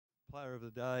Player of the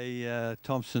day,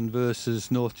 Thompson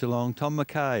versus North Geelong. Tom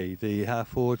McKay, the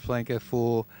half-forward flanker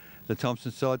for the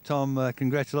Thompson side. Tom,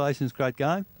 congratulations, great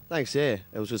game. Thanks, yeah.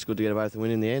 It was just good to get both a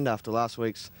win in the end after last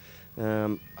week's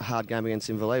hard game against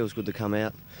Inverleigh. It was good to come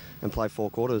out and play 4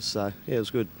 quarters, so yeah, it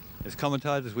was good. As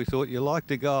commentators, we thought you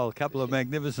liked a goal. A couple of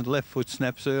magnificent left-foot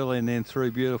snaps early and then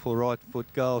 3 beautiful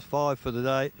right-foot goals. 5 for the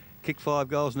day. Kicked 5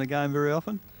 goals in the game very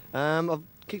often? I've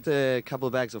kicked a couple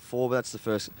of bags of 4, but that's the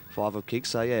first 5 I've kicked,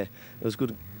 so yeah, it was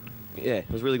good. Yeah, it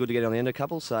was really good to get on the end of a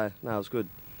couple, so no, it was good.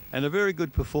 And a very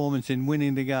good performance in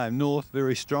winning the game. North,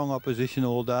 very strong opposition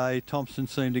all day. Thompson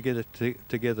seemed to get it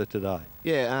together today.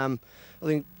 Yeah, I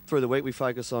think through the week we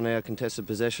focus on our contested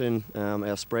possession,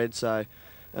 our spread, so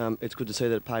it's good to see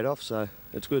that it paid off, so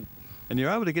it's good. And you're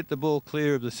able to get the ball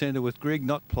clear of the centre with Grigg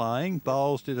not playing.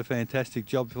 Bowles did a fantastic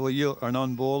job for you. You're an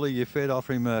on-baller. You fed off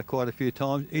him quite a few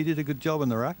times. He did a good job in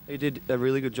the ruck. He did a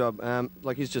really good job.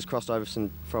 Like he's just crossed over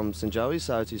from St Joey's,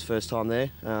 so it's his first time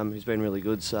there. He's been really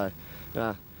good. So,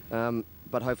 but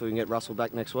hopefully we can get Russell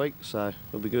back next week, so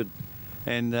it'll be good.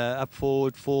 And up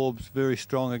forward, Forbes very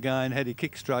strong again. Had he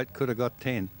kicked straight, could have got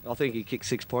 10. I think he kicked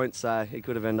 6 points, so he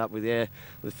could have ended up with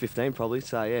 15 probably.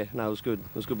 So yeah, no, it was good.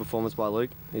 It was a good performance by Luke.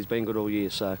 He's been good all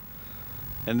year. So.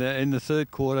 And in the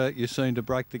third quarter, you seemed to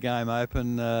break the game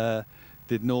open.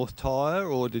 Did North tire,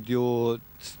 or did your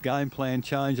game plan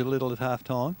change a little at half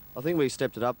time? I think we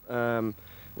stepped it up.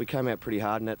 We came out pretty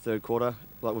hard in that third quarter.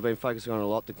 Like we've been focusing on a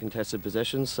lot, the contested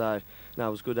possessions. So no,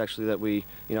 it was good actually that we,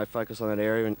 focused on that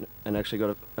area and actually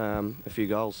got a few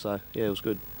goals. So yeah, it was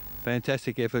good.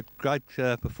 Fantastic effort, great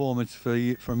performance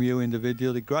from you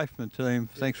individually, great from the team.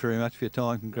 Thanks very much for your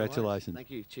time. Congratulations. Thank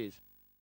you. Cheers.